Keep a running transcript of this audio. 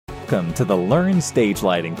Welcome to the Learn Stage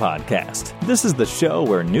Lighting Podcast. This is the show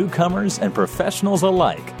where newcomers and professionals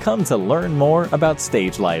alike come to learn more about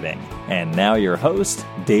stage lighting. And now your host,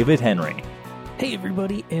 David Henry. Hey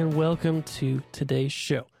everybody, and welcome to today's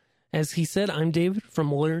show. As he said, I'm David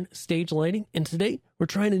from Learn Stage Lighting, and today we're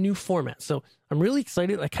trying a new format. So I'm really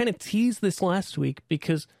excited. I kind of teased this last week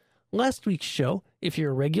because last week's show, if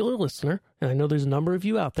you're a regular listener, and I know there's a number of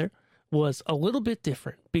you out there, was a little bit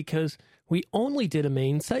different because we only did a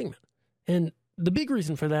main segment. And the big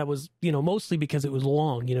reason for that was, mostly because it was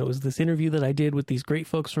long. It was this interview that I did with these great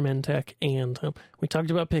folks from NTech, and we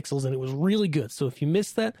talked about pixels, and it was really good. So if you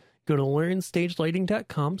missed that, go to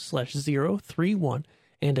learnstagelighting.com/031,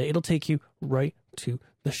 and it'll take you right to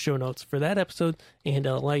the show notes for that episode, and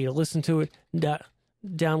it'll allow you to listen to it,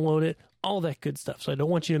 download it, all that good stuff. So I don't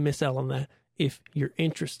want you to miss out on that if you're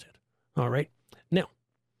interested. All right. Now,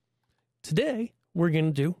 today we're going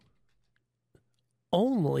to do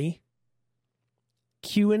only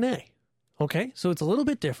Q&A. Okay, so it's a little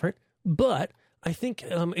bit different, but I think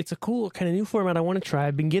it's a cool kind of new format I want to try.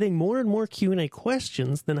 I've been getting more and more Q&A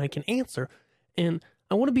questions than I can answer, and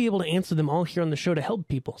I want to be able to answer them all here on the show to help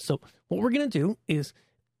people. So what we're going to do is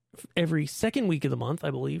every second week of the month,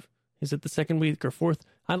 I believe, is it the second week or fourth?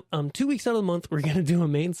 2 weeks out of the month, we're going to do a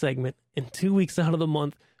main segment, and 2 weeks out of the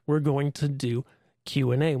month, we're going to do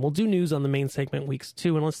Q&A. We'll do news on the main segment weeks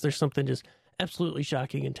too, unless there's something just absolutely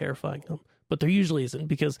shocking and terrifying. But there usually isn't,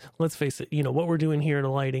 because let's face it, what we're doing here in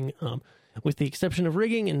lighting, with the exception of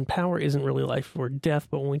rigging and power, isn't really life or death.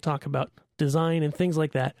 But when we talk about design and things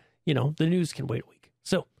like that, the news can wait a week.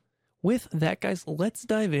 So with that, guys, let's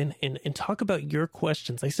dive in and talk about your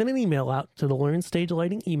questions. I sent an email out to the Learn Stage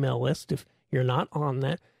Lighting email list. If you're not on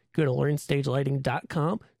that, go to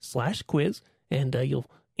learnstagelighting.com/quiz, and you'll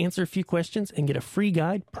answer a few questions and get a free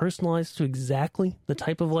guide personalized to exactly the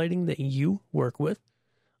type of lighting that you work with.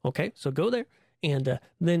 Okay, so go there, and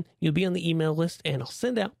then you'll be on the email list, and I'll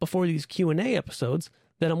send out before these Q&A episodes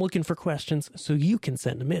that I'm looking for questions so you can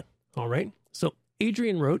send them in. All right, so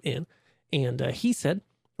Adrian wrote in, and he said,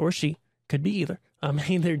 or she, could be either,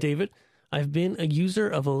 hey there, David. I've been a user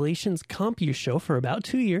of Elation's CompuShow for about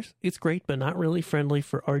 2 years. It's great, but not really friendly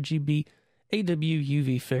for RGB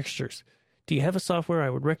AWUV fixtures. Do you have a software I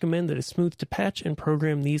would recommend that is smooth to patch and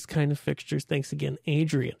program these kind of fixtures? Thanks again,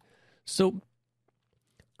 Adrian. So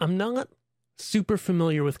I'm not super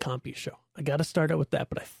familiar with CompuShow. I got to start out with that,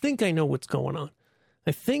 but I think I know what's going on.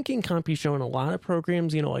 I think in CompuShow and a lot of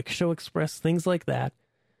programs, like Show Express, things like that,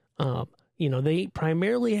 they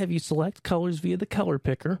primarily have you select colors via the color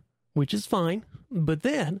picker, which is fine. But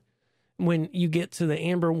then when you get to the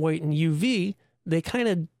amber, white, and UV, they kind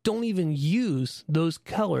of don't even use those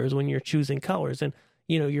colors when you're choosing colors. And,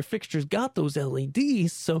 your fixture's got those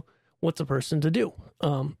LEDs, so what's a person to do?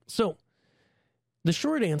 So the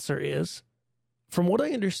short answer is, from what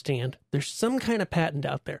I understand, there's some kind of patent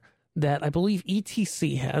out there that I believe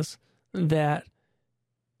ETC has that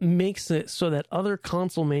makes it so that other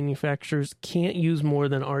console manufacturers can't use more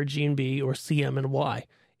than RGB or CM and Y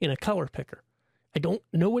in a color picker. I don't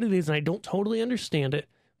know what it is, and I don't totally understand it.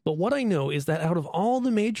 But what I know is that out of all the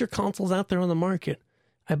major consoles out there on the market,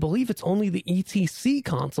 I believe it's only the ETC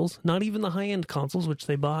consoles, not even the high-end consoles, which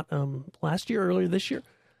they bought last year, earlier this year.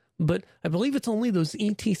 But I believe it's only those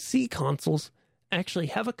ETC consoles actually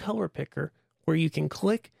have a color picker where you can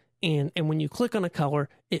click, and when you click on a color,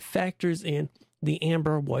 it factors in the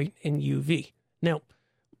amber, white, and UV. Now,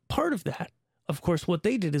 part of that, of course, what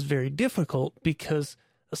they did is very difficult because,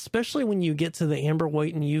 especially when you get to the amber,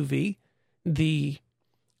 white, and UV, the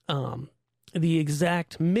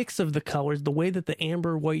exact mix of the colors, the way that the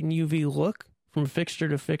amber, white, and UV look from fixture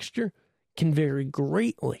to fixture can vary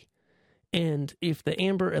greatly. And if the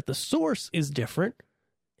amber at the source is different,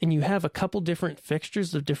 and you have a couple different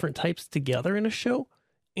fixtures of different types together in a show,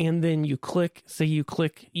 and then you click,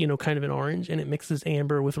 kind of an orange, and it mixes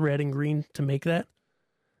amber with red and green to make that,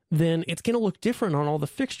 then it's going to look different on all the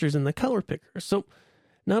fixtures in the color picker. So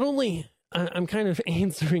not only I'm kind of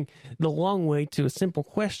answering the long way to a simple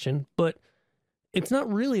question, but it's not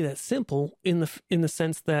really that simple in the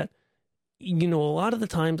sense that, a lot of the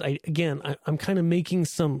times I'm kind of making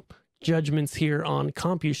some judgments here on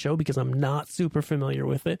CompuShow because I'm not super familiar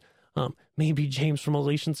with it. Maybe James from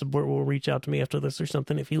Elation Support will reach out to me after this or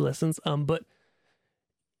something if he listens. But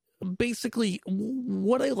basically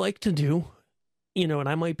what I like to do, and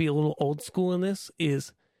I might be a little old school in this,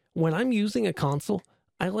 is when I'm using a console,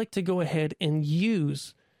 I like to go ahead and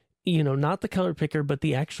use, not the color picker, but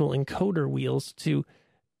the actual encoder wheels to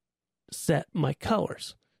set my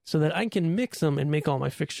colors so that I can mix them and make all my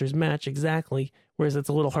fixtures match exactly, whereas it's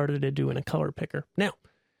a little harder to do in a color picker. Now,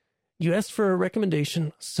 you asked for a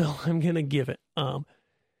recommendation, so I'm going to give it.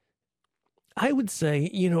 I would say,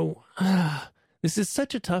 this is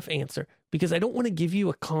such a tough answer because I don't want to give you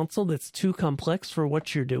a console that's too complex for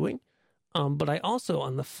what you're doing. But I also,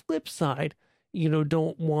 on the flip side,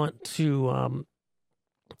 don't want to,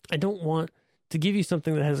 I don't want to give you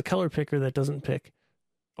something that has a color picker that doesn't pick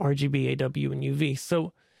RGB, AW, and UV.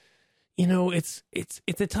 So, it's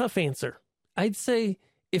a tough answer. I'd say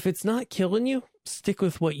if it's not killing you, stick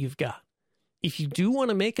with what you've got. If you do want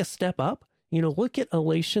to make a step up, look at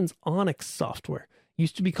Elation's Onyx software.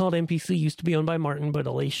 Used to be called MPC, used to be owned by Martin, but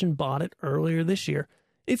Elation bought it earlier this year.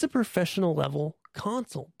 It's a professional level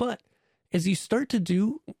console, but as you start to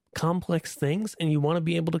do complex things and you want to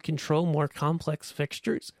be able to control more complex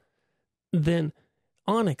fixtures, then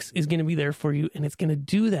Onyx is going to be there for you, and it's going to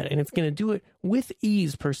do that, and it's going to do it with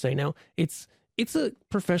ease per se. Now, it's a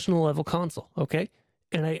professional level console, okay?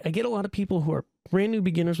 And I get a lot of people who are brand new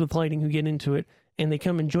beginners with lighting who get into it, and they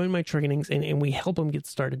come and join my trainings, and we help them get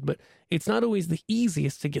started. But it's not always the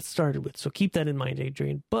easiest to get started with, so keep that in mind,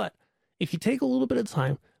 Adrian. But if you take a little bit of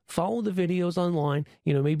time, follow the videos online,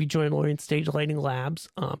 maybe join Lawrence Stage Lighting Labs.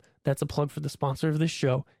 That's a plug for the sponsor of this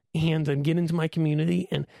show. And then get into my community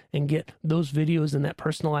and get those videos and that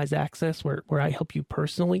personalized access where I help you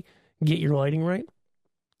personally get your lighting right.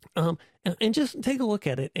 And just take a look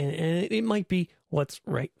at it, and it might be what's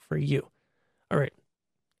right for you. All right.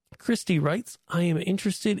 Christy writes, I am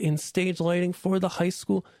interested in stage lighting for the high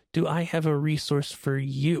school. Do I have a resource for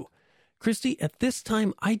you? Christy, at this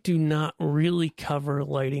time, I do not really cover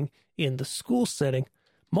lighting in the school setting,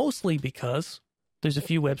 mostly because there's a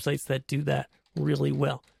few websites that do that really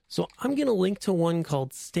well. So I'm going to link to one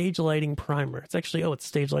called Stage Lighting Primer. It's actually,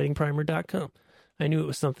 it's stagelightingprimer.com. I knew it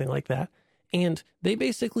was something like that. And they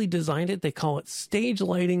basically designed it. They call it Stage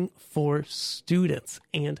Lighting for Students.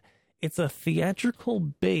 And it's a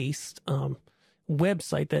theatrical-based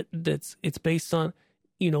website it's based on,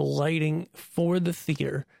 lighting for the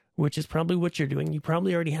theater, which is probably what you're doing. You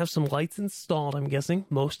probably already have some lights installed, I'm guessing.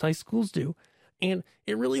 Most high schools do. And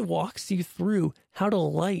it really walks you through how to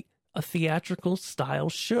light a theatrical style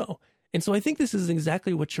show. And so I think this is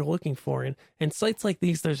exactly what you're looking for. And sites like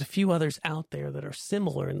these, there's a few others out there that are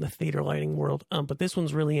similar in the theater lighting world. But this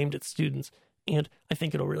one's really aimed at students. And I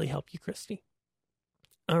think it'll really help you, Christy.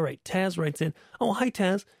 All right. Taz writes in. Oh, hi,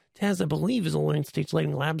 Taz. Taz, I believe, is a Lawrence Stage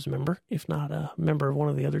Lighting Labs member, if not a member of one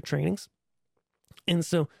of the other trainings. And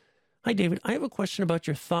so, hi, David. I have a question about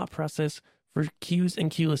your thought process for cues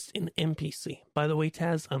and cue lists in MPC. By the way,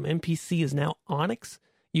 Taz, MPC is now Onyx.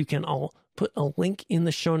 You can all put a link in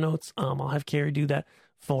the show notes. I'll have Carrie do that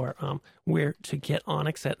for where to get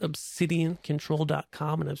Onyx at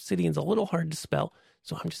obsidiancontrol.com. And Obsidian's a little hard to spell,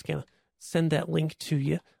 so I'm just going to send that link to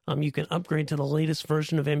you. You can upgrade to the latest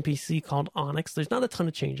version of MPC called Onyx. There's not a ton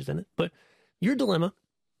of changes in it, but your dilemma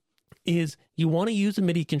is you want to use a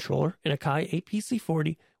MIDI controller in Akai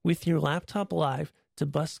APC40 with your laptop live to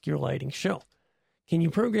busk your lighting show. Can you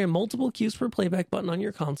program multiple cues per playback button on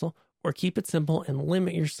your console, or keep it simple and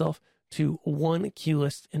limit yourself to one cue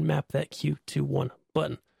list and map that cue to one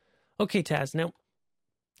button? Okay, Taz, now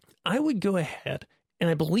I would go ahead, and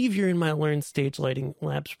I believe you're in my Learn Stage Lighting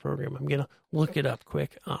Labs program. I'm going to look it up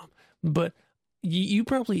quick. But you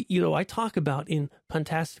probably, I talk about in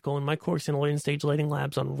Puntastical in my course in Learn Stage Lighting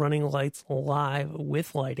Labs on running lights live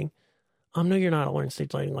with lighting. No, you're not a Learn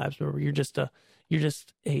Stage Lighting Labs member. You're just a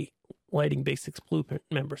Lighting Basics Blueprint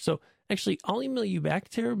member. So actually, I'll email you back,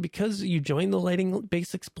 Tara, because you joined the Lighting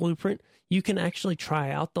Basics Blueprint. You can actually try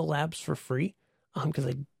out the labs for free, because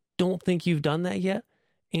I don't think you've done that yet.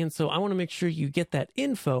 And so I want to make sure you get that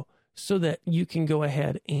info so that you can go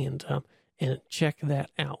ahead and check that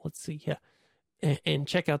out. Let's see, yeah, and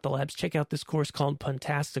check out the labs. Check out this course called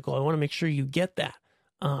Puntastical. I want to make sure you get that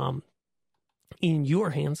in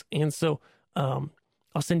your hands. And so I'll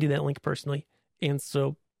send you that link personally. And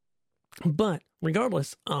so, but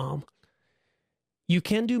regardless, you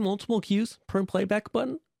can do multiple cues per playback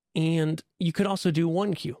button, and you could also do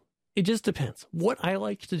one cue. It just depends. What I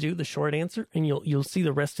like to do, the short answer, and you'll see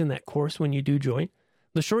the rest in that course when you do join.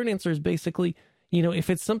 The short answer is basically, if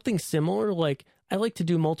it's something similar, like I like to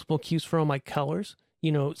do multiple cues for all my colors,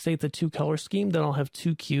 say it's a 2-color scheme, then I'll have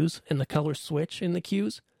 2 cues and the color switch in the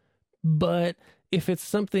cues. But if it's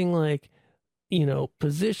something like,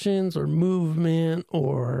 positions or movement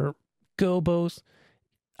or gobos,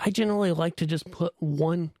 I generally like to just put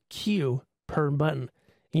 1 cue per button.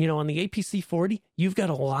 On the APC40, you've got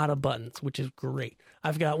a lot of buttons, which is great.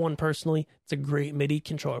 I've got one personally. It's a great MIDI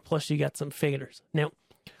controller. Plus, you got some faders. Now,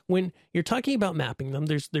 when you're talking about mapping them,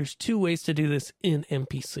 there's 2 ways to do this in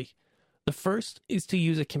MPC. The first is to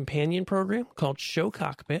use a companion program called Show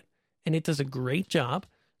Cockpit, and it does a great job.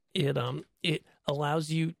 It allows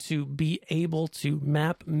you to be able to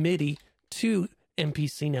map MIDI to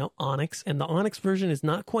MPC now, Onyx, and the Onyx version is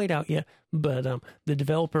not quite out yet, but the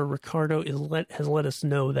developer Ricardo has let us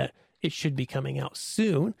know that it should be coming out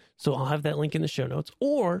soon. So I'll have that link in the show notes,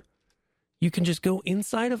 or you can just go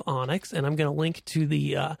inside of Onyx, and I'm going to link to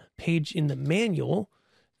the page in the manual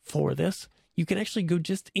for this. You can actually go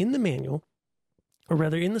just in the manual, or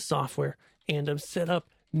rather in the software, and set up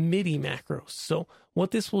MIDI macros. So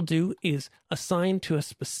what this will do is assign to a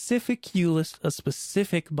specific cue list a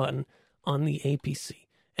specific button on the APC.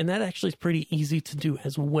 And that actually is pretty easy to do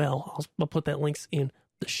as well. I'll put that links in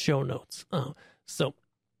the show notes. So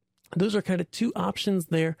those are kind of two options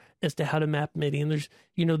there as to how to map MIDI. And there's,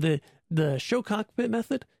 the show cockpit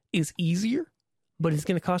method is easier, but it's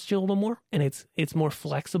going to cost you a little more, and it's more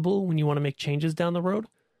flexible when you want to make changes down the road.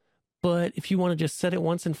 But if you want to just set it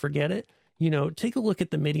once and forget it, take a look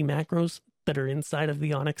at the MIDI macros that are inside of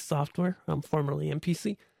the Onyx software, formerly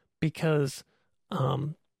MPC, because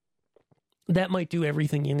that might do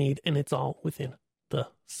everything you need, and it's all within the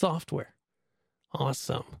software.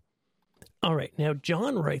 Awesome. All right, now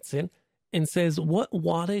John writes in and says, what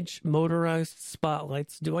wattage motorized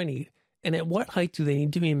spotlights do I need, and at what height do they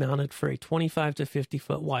need to be mounted for a 25 to 50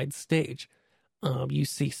 foot wide stage? You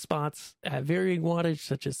see spots at varying wattage,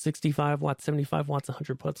 such as 65 watts, 75 watts,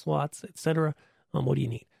 100 plus watts, etc. What do you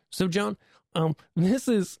need? So, John, this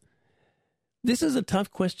is a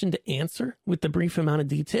tough question to answer with the brief amount of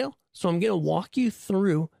detail. So I'm going to walk you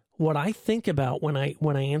through what I think about when I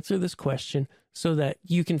answer this question, so that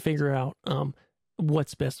you can figure out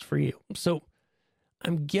what's best for you. So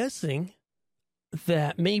I'm guessing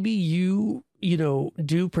that maybe you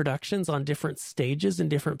do productions on different stages in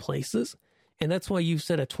different places. And that's why you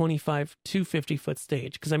said a 25 to 50 foot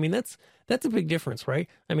stage. Because, that's a big difference, right?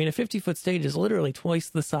 A 50 foot stage is literally twice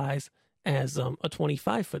the size as a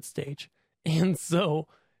 25 foot stage. And so,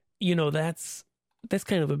 that's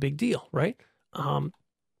kind of a big deal, right? And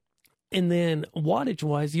then wattage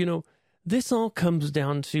wise, this all comes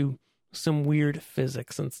down to some weird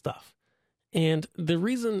physics and stuff. And the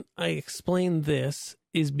reason I explain this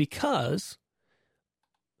is because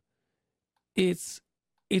it's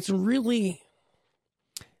really,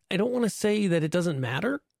 I don't want to say that it doesn't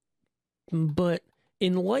matter, but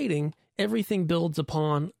in lighting, everything builds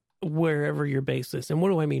upon wherever your base is. And what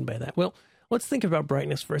do I mean by that? Well, let's think about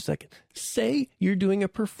brightness for a second. Say you're doing a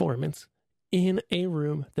performance in a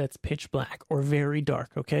room that's pitch black or very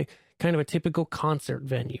dark, okay? Kind of a typical concert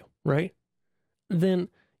venue, right? Then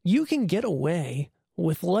you can get away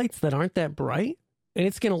with lights that aren't that bright, and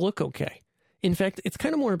it's going to look okay. In fact, it's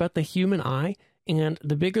kind of more about the human eye, and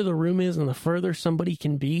the bigger the room is and the further somebody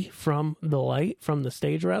can be from the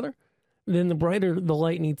stage rather, then the brighter the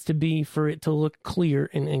light needs to be for it to look clear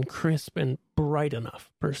and crisp and bright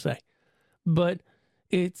enough, per se. But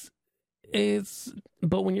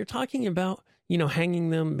but when you're talking about, hanging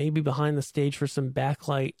them maybe behind the stage for some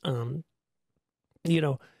backlight,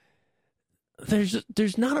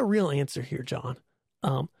 there's not a real answer here, John.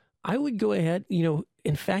 I would go ahead,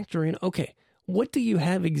 and factor in, okay, what do you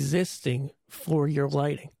have existing for your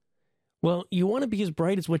lighting? Well, you want to be as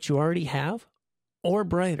bright as what you already have or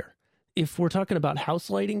brighter. If we're talking about house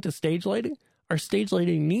lighting to stage lighting, our stage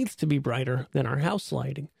lighting needs to be brighter than our house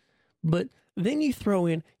lighting. But then you throw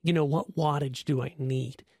in, what wattage do I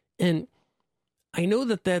need? And I know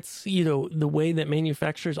that that's, the way that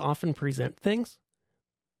manufacturers often present things,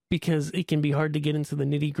 because it can be hard to get into the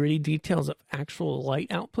nitty gritty details of actual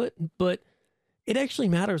light output, but it actually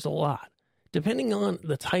matters a lot. Depending on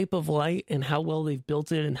the type of light and how well they've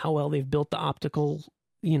built it and how well they've built the optical,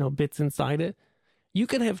 bits inside it, you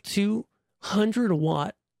could have 200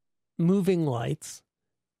 watt moving lights,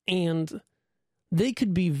 and they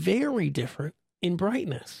could be very different in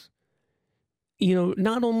brightness.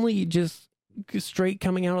 Not only just straight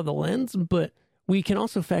coming out of the lens, but we can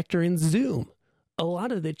also factor in zoom. A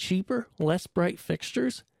lot of the cheaper, less bright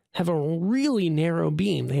fixtures have a really narrow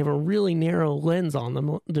beam. They have a really narrow lens on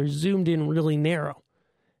them. They're zoomed in really narrow.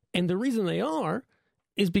 And the reason they are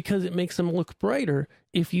is because it makes them look brighter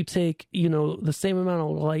if you take, the same amount of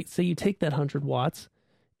light. Say you take that 100 watts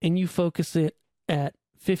and you focus it at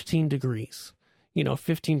 15 degrees,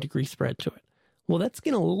 15-degree spread to it. Well, that's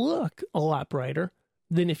going to look a lot brighter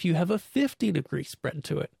than if you have a 50-degree spread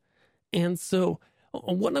to it. And so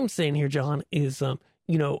what I'm saying here, John, is, I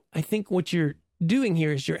think what you're doing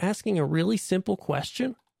here is you're asking a really simple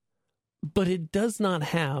question, but it does not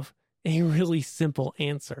have a really simple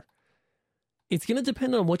answer. It's going to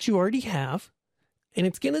depend on what you already have, and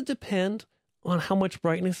it's going to depend on how much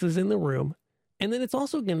brightness is in the room, And then it's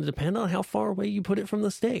also going to depend on how far away you put it from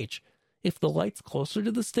the stage. If the light's closer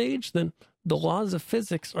to the stage, then the laws of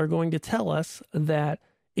physics are going to tell us that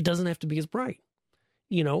it doesn't have to be as bright.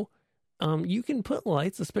 You know, you can put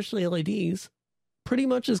lights, especially LEDs, pretty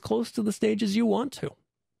much as close to the stage as you want to,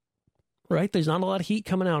 right? There's not a lot of heat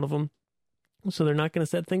coming out of them, so they're not going to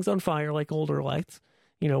set things on fire like older lights,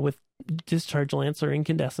 you know, with discharge lamps or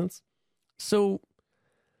incandescents. So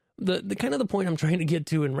the kind of the point I'm trying to get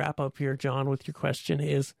to and wrap up here, John, with your question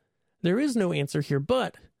is there is no answer here,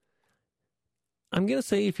 but I'm going to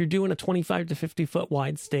say if you're doing a 25 to 50 foot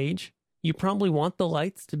wide stage, you probably want the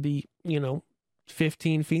lights to be, you know,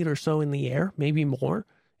 15 feet or so in the air, maybe more.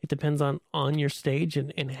 It depends on your stage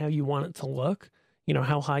and how you want it to look, you know,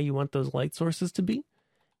 how high you want those light sources to be.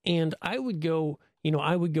 And I would go in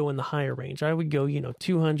the higher range. I would go,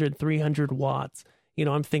 200, 300 watts.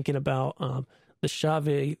 I'm thinking about the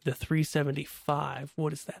Chave, the 375.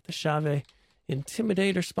 What is that? The Chave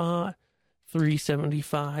Intimidator Spot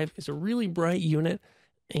 375 is a really bright unit.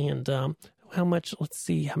 And how much, let's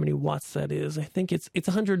see how many watts that is. I think it's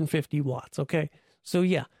 150 watts. Okay. So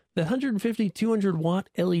yeah, the 150, 200 watt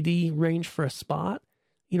LED range for a spot,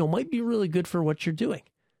 might be really good for what you're doing.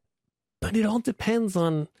 But it all depends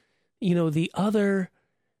on, the other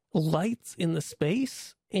lights in the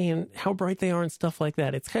space and how bright they are and stuff like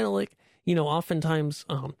that. It's kind of like, oftentimes,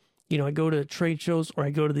 I go to trade shows or I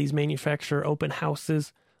go to these manufacturer open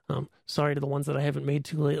houses. Sorry to the ones that I haven't made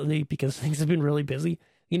to lately because things have been really busy.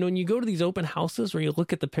 When you go to these open houses where you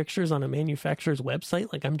look at the pictures on a manufacturer's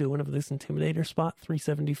website, like I'm doing of this Intimidator Spot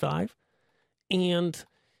 375, and,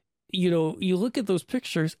 you look at those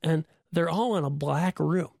pictures and they're all in a black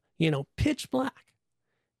room, pitch black.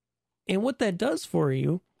 And what that does for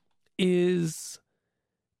you is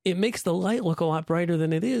it makes the light look a lot brighter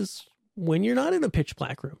than it is when you're not in a pitch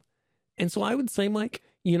black room. And so I would say, Mike,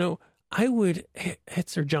 I would,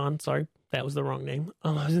 John, sorry, that was the wrong name.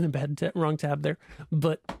 I was in a wrong tab there.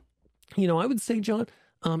 But, I would say, John,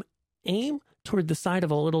 aim toward the side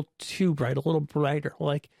of a little too bright, a little brighter.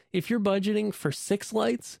 Like if you're budgeting for 6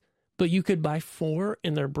 lights, but you could buy 4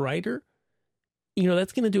 and they're brighter,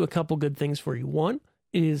 that's going to do a couple good things for you. One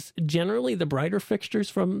is generally the brighter fixtures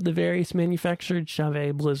from the various manufacturers,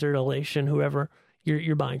 Chave, Blizzard, Elation, whoever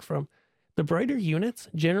you're buying from. The brighter units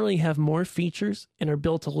generally have more features and are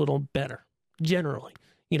built a little better, generally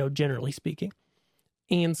speaking.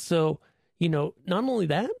 And so, not only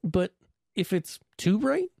that, but if it's too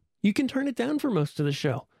bright, you can turn it down for most of the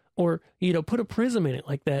show. Or, put a prism in it,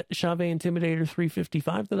 like that Chave Intimidator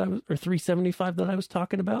 355 or 375 that I was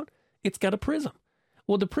talking about. It's got a prism.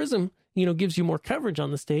 Well, the prism, gives you more coverage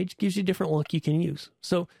on the stage, gives you a different look you can use.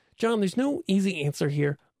 So, John, there's no easy answer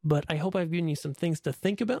here, but I hope I've given you some things to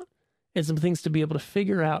think about and some things to be able to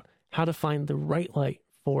figure out how to find the right light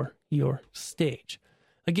for your stage.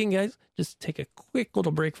 Again, guys, just take a quick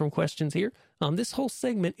little break from questions here. This whole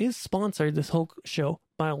segment is sponsored, this whole show,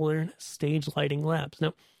 by Learn Stage Lighting Labs.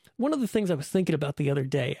 Now, one of the things I was thinking about the other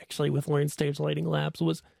day, actually, with Learn Stage Lighting Labs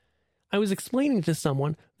was I was explaining to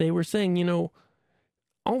someone, they were saying,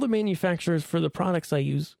 all the manufacturers for the products I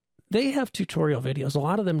use, they have tutorial videos. A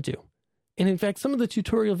lot of them do. And in fact, some of the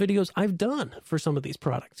tutorial videos I've done for some of these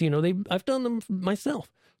products, I've done them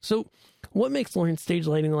myself. So what makes Learn Stage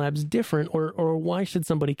Lighting Labs different, or why should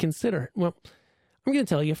somebody consider it? Well, I'm going to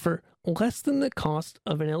tell you, for less than the cost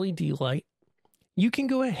of an LED light, you can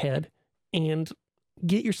go ahead and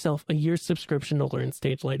get yourself a year's subscription to Learn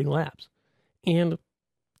Stage Lighting Labs. And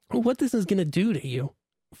what this is going to do to you,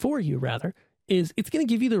 is it's going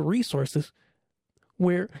to give you the resources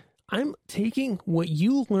where I'm taking what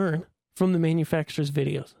you learn from the manufacturer's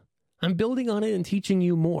videos. I'm building on it and teaching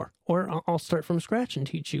you more, or I'll start from scratch and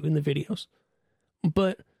teach you in the videos.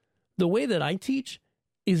 But the way that I teach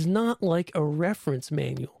is not like a reference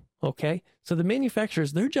manual, okay? So the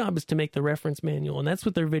manufacturers, their job is to make the reference manual, and that's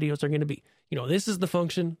what their videos are going to be. This is the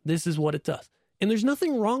function, this is what it does. And there's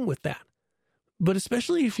nothing wrong with that. But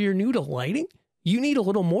especially if you're new to lighting, you need a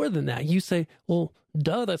little more than that. You say, well,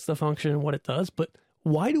 duh, that's the function and what it does, but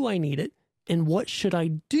why do I need it? And what should I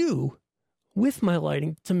do with my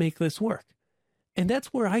lighting to make this work? And that's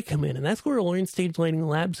where I come in. And that's where Learn Stage Lighting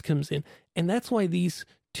Labs comes in. And that's why these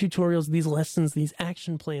tutorials, these lessons, these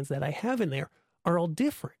action plans that I have in there are all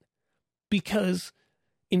different. Because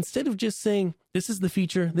instead of just saying, this is the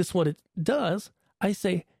feature, this is what it does, I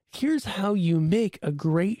say, here's how you make a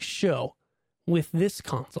great show with this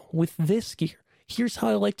console, with this gear. Here's how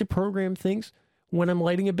I like to program things when I'm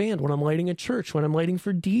lighting a band, when I'm lighting a church, when I'm lighting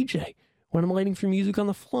for DJ, when I'm lighting for music on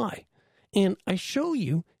the fly. And I show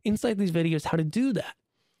you inside these videos how to do that.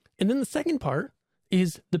 And then the second part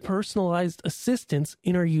is the personalized assistance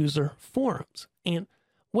in our user forums. And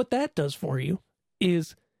what that does for you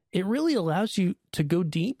is it really allows you to go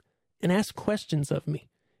deep and ask questions of me.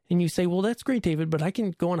 And you say, well, that's great, David, but I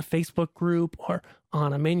can go on a Facebook group or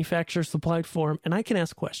on a manufacturer supplied forum and I can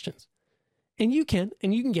ask questions. And you can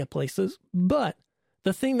get places. But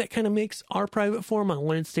the thing that kind of makes our private forum on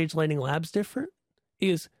Learn Stage Lighting Labs different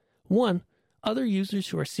is, one, other users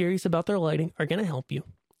who are serious about their lighting are going to help you,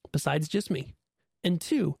 besides just me. And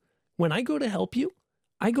two, when I go to help you,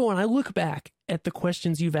 I go and I look back at the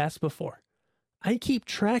questions you've asked before. I keep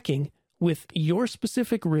tracking with your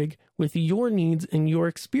specific rig, with your needs and your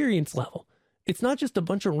experience level. It's not just a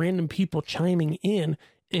bunch of random people chiming in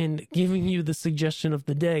and giving you the suggestion of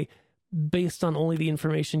the day based on only the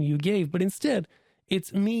information you gave, but instead,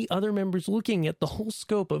 it's me, other members looking at the whole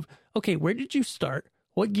scope of, okay, where did you start?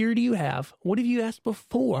 What gear do you have? What have you asked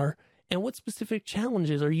before? And what specific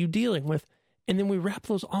challenges are you dealing with? And then we wrap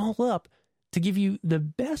those all up to give you the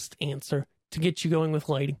best answer to get you going with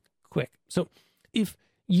lighting quick. So if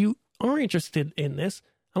you are interested in this,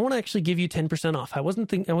 I want to actually give you 10% off. I wasn't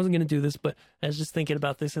going to do this, but I was just thinking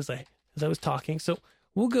about this as I was talking. So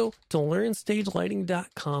we'll go to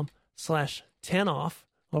learnstagelighting.com/10off.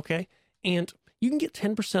 Okay. And you can get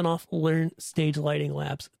 10% off Learn Stage Lighting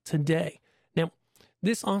Labs today. Now,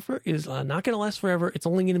 this offer is not going to last forever. It's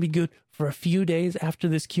only going to be good for a few days after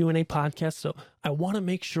this Q&A podcast. So I want to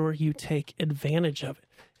make sure you take advantage of it.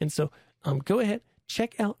 And so go ahead,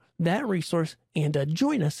 check out that resource and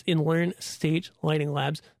join us in Learn Stage Lighting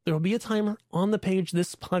Labs. There will be a timer on the page.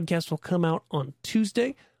 This podcast will come out on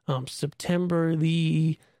Tuesday, September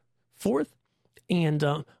the 4th. And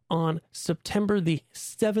on September the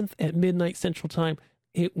 7th at midnight Central Time,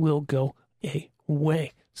 it will go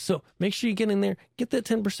away. So make sure you get in there, get that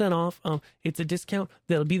 10% off. It's a discount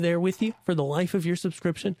that'll be there with you for the life of your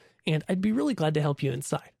subscription. And I'd be really glad to help you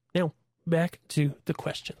inside. Now, back to the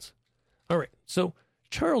questions. All right. So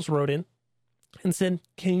Charles wrote in and said,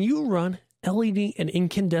 can you run LED and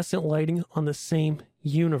incandescent lighting on the same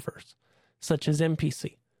universe, such as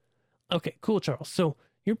MPC? Okay, cool, Charles. So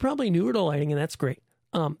you're probably newer to lighting, and that's great.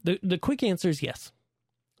 The quick answer is yes.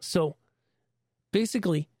 So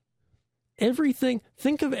basically,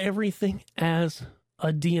 think of everything as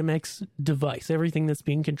a DMX device, everything that's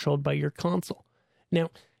being controlled by your console. Now,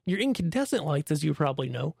 your incandescent lights, as you probably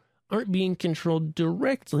know, aren't being controlled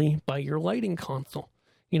directly by your lighting console.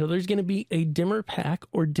 You know, there's going to be a dimmer pack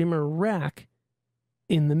or dimmer rack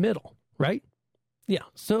in the middle, right? Yeah.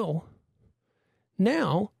 So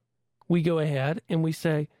now we go ahead and we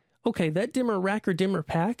say, okay, that dimmer rack or dimmer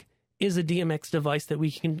pack is a DMX device that we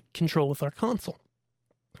can control with our console.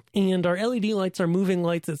 And our LED lights, our moving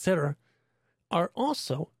lights, etc., are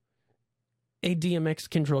also a DMX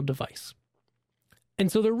controlled device.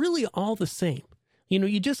 And so they're really all the same. You know,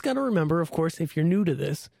 you just got to remember, of course, if you're new to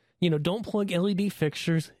this, you know, don't plug LED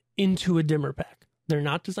fixtures into a dimmer pack. They're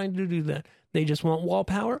not designed to do that. They just want wall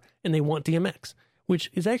power and they want DMX,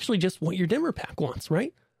 which is actually just what your dimmer pack wants,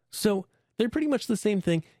 right? So they're pretty much the same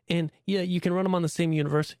thing. And yeah, you can run them on the same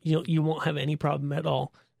universe. You won't have any problem at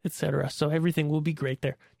all, etc. So everything will be great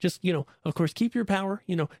there. Just, you know, of course, keep your power.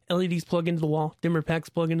 You know, LEDs plug into the wall, dimmer packs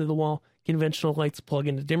plug into the wall, conventional lights plug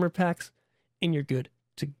into dimmer packs, and you're good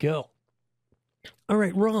to go. All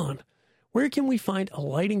right, Ron, where can we find a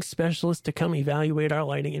lighting specialist to come evaluate our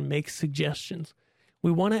lighting and make suggestions?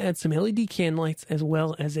 We want to add some LED can lights as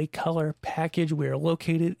well as a color package. We are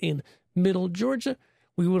located in Middle Georgia.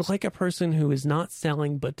 We would like a person who is not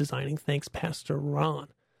selling but designing. Thanks, Pastor Ron.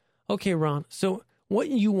 Okay, Ron, so what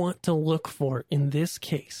you want to look for in this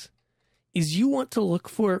case is you want to look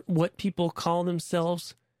for what people call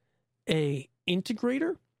themselves a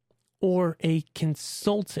integrator or a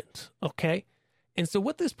consultant, okay? And so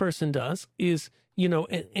what this person does is, you know,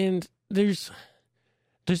 and there's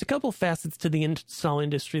a couple facets to the install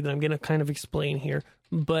industry that I'm going to kind of explain here.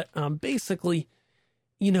 But basically,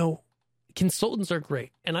 you know, consultants are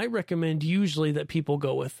great. And I recommend usually that people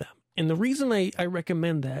go with them. And the reason I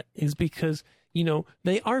recommend that is because, you know,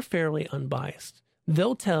 they are fairly unbiased.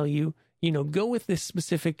 They'll tell you, you know, go with this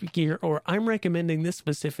specific gear, or I'm recommending this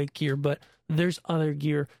specific gear, but there's other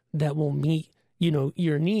gear that will meet, you know,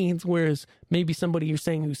 your needs. Whereas maybe somebody you're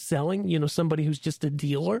saying who's selling, you know, somebody who's just a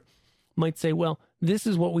dealer might say, well, this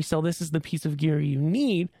is what we sell. This is the piece of gear you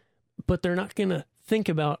need, but they're not going to think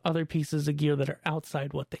about other pieces of gear that are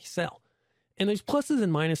outside what they sell. And there's pluses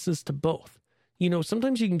and minuses to both. You know,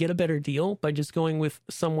 sometimes you can get a better deal by just going with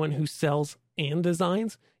someone who sells and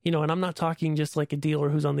designs, you know, and I'm not talking just like a dealer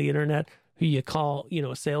who's on the internet who you call, you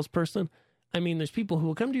know, a salesperson. I mean, there's people who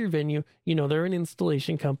will come to your venue, you know, they're an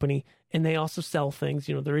installation company and they also sell things,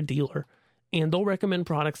 you know, they're a dealer. and they'll recommend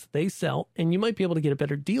products that they sell, and you might be able to get a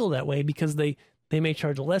better deal that way because they may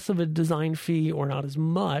charge less of a design fee or not as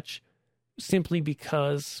much, simply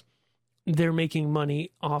because they're making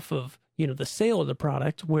money off of, the sale of the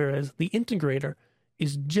product, whereas the integrator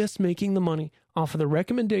is just making the money off of the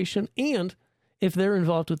recommendation. And if they're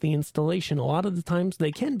involved with the installation, a lot of the times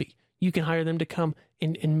they can be. You can hire them to come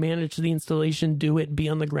and manage the installation, do it, be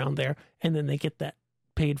on the ground there, and then they get that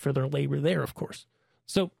paid for their labor there, of course.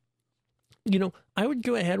 So, I would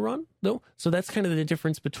go ahead, Ron, though. So that's kind of the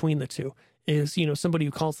difference between the two is, somebody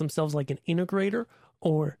who calls themselves like an integrator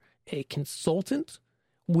or a consultant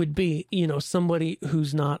would be, somebody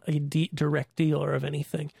who's not a direct dealer of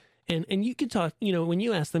anything. And you could talk, when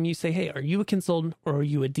you ask them, you say, hey, are you a consultant or are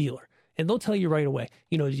you a dealer? And they'll tell you right away,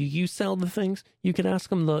 do you sell the things? You can ask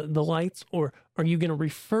them the lights, or are you going to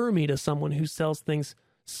refer me to someone who sells things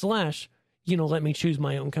 / let me choose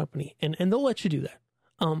my own company. And they'll let you do that.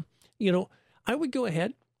 I would go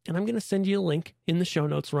ahead and I'm going to send you a link in the show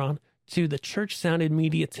notes, Ron, to the Church Sounded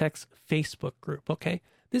Media Techs Facebook group. Okay.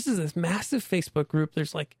 This is this massive Facebook group. I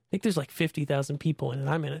think there's like 50,000 people in it.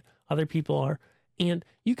 I'm in it. Other people are. And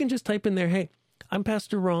you can just type in there, hey, I'm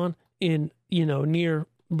Pastor Ron in, near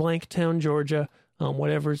Blanktown, Georgia,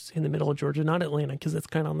 whatever's in the middle of Georgia, not Atlanta, because it's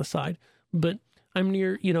kind of on the side, but I'm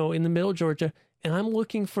near, in the middle of Georgia, and I'm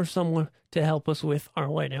looking for someone to help us with our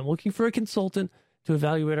lighting. I'm looking for a consultant to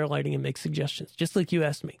evaluate our lighting and make suggestions, just like you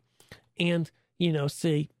asked me. And,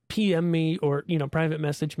 say PM me or, private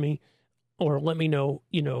message me or let me know,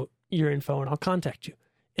 your info and I'll contact you.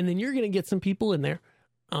 And then you're going to get some people in there.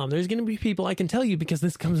 There's going to be people, I can tell you, because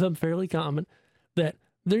this comes up fairly common, that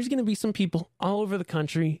there's going to be some people all over the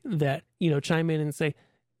country that, chime in and say,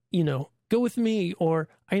 go with me, or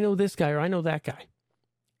I know this guy, or I know that guy.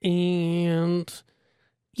 And,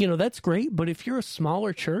 that's great. But if you're a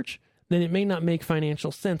smaller church, then it may not make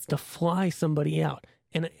financial sense to fly somebody out.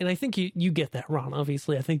 And I think you get that, Ron.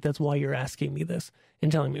 Obviously, I think that's why you're asking me this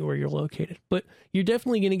and telling me where you're located. But you're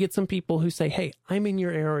definitely going to get some people who say, hey, I'm in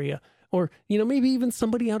your area. Or, maybe even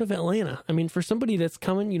somebody out of Atlanta. I mean, for somebody that's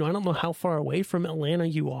coming, I don't know how far away from Atlanta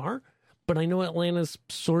you are, but I know Atlanta's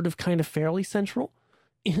sort of kind of fairly central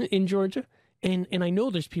in Georgia. And I know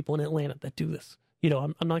there's people in Atlanta that do this.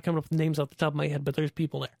 I'm not coming up with names off the top of my head, but there's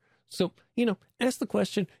people there. So, ask the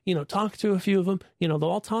question, talk to a few of them, they'll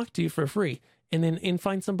all talk to you for free. And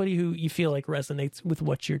find somebody who you feel like resonates with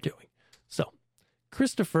what you're doing. So,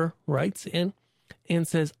 Christopher writes in and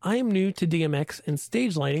says, I am new to DMX and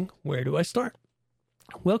stage lighting. Where do I start?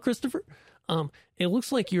 Well, Christopher, it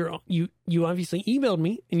looks like you obviously emailed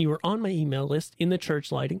me and you were on my email list in the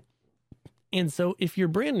church lighting. And so if you're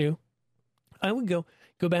brand new, I would go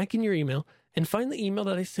back in your email and find the email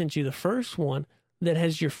that I sent you, the first one that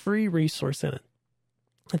has your free resource in it.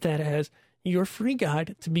 That has your free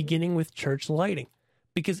guide to beginning with church lighting.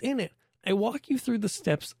 Because in it, I walk you through the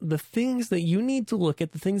steps, the things that you need to look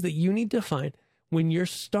at, the things that you need to find when you're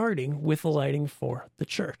starting with lighting for the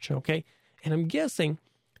church, okay? And I'm guessing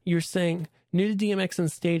you're saying new to DMX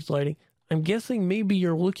and stage lighting. I'm guessing maybe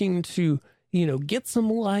you're looking to, get some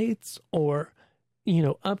lights or,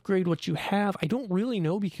 upgrade what you have. I don't really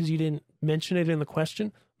know because you didn't mention it in the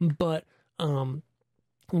question, but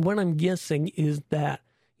what I'm guessing is that,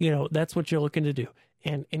 that's what you're looking to do.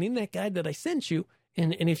 And in that guide that I sent you,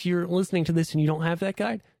 and if you're listening to this and you don't have that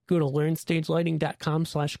guide, go to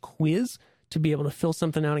learnstagelighting.com/quiz to be able to fill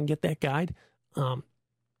something out and get that guide.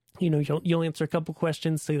 You'll answer a couple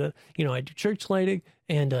questions, say that, I do church lighting,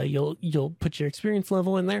 and you'll put your experience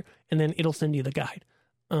level in there, and then it'll send you the guide.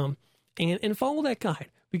 And follow that guide,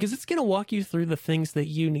 because it's going to walk you through the things that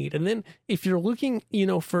you need. And then if you're looking,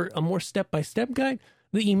 for a more step-by-step guide,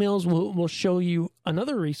 the emails will show you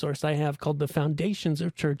another resource I have called the Foundations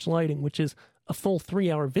of Church Lighting, which is a full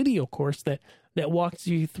 3-hour video course that walks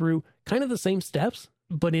you through kind of the same steps,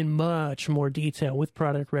 but in much more detail with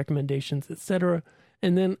product recommendations, etc.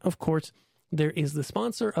 And then, of course, there is the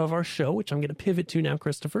sponsor of our show, which I'm going to pivot to now,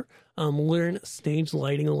 Christopher, Learn Stage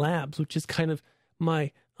Lighting Labs, which is kind of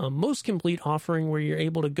my most complete offering where you're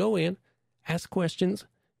able to go in, ask questions,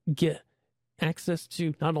 get access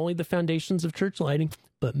to not only the foundations of church lighting,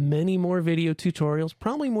 but many more video tutorials,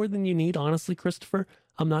 probably more than you need, honestly, Christopher.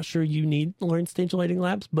 I'm not sure you need Learn Stage Lighting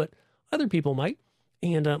Labs, but other people might.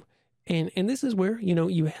 And this is where,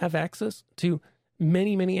 you have access to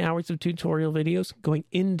many, many hours of tutorial videos going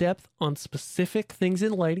in depth on specific things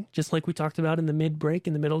in lighting, just like we talked about in the mid-break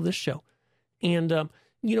in the middle of this show. And,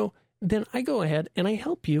 then I go ahead and I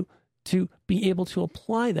help you to be able to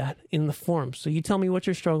apply that in the form. So you tell me what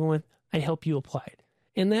you're struggling with, I help you apply it.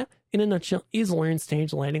 And that, in a nutshell, is Learn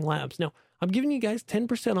Stage Lighting Labs. Now, I'm giving you guys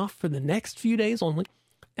 10% off for the next few days only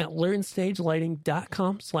at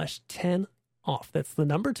learnstagelighting.com/10off. That's the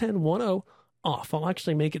number 10, 10, off. I'll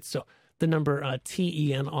actually make it so the number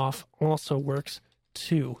TEN off also works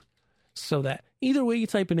too. So that either way you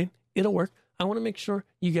type it in, it'll work. I want to make sure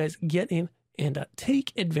you guys get in and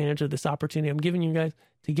take advantage of this opportunity I'm giving you guys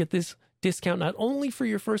to get this discount not only for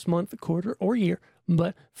your first month, quarter, or year,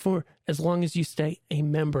 but for as long as you stay a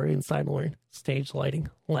member inside Learn Stage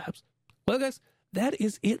Lighting Labs. Well, guys, that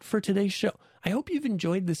is it for today's show. I hope you've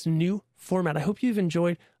enjoyed this new format. I hope you've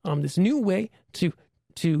enjoyed this new way to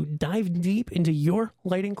dive deep into your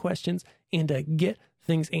lighting questions and get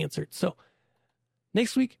things answered. So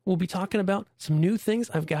next week, we'll be talking about some new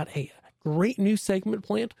things. I've got a great new segment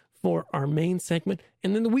planned for our main segment.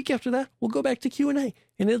 And then the week after that, we'll go back to Q&A,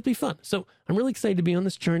 and it'll be fun. So I'm really excited to be on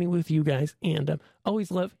this journey with you guys, and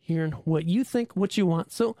always love hearing what you think, what you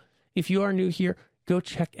want. So if you are new here, go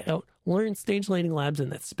check out Learn Stage Lighting Labs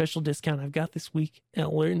and that special discount I've got this week at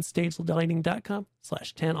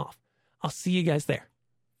learnstagelighting.com/10off. I'll see you guys there.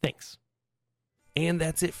 Thanks. And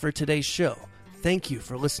that's it for today's show. Thank you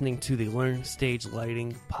for listening to the Learn Stage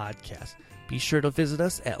Lighting podcast. Be sure to visit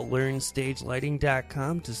us at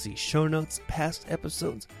learnstagelighting.com to see show notes, past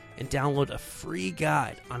episodes, and download a free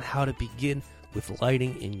guide on how to begin with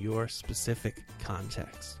lighting in your specific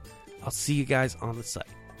context. I'll see you guys on the site.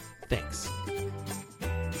 Thanks.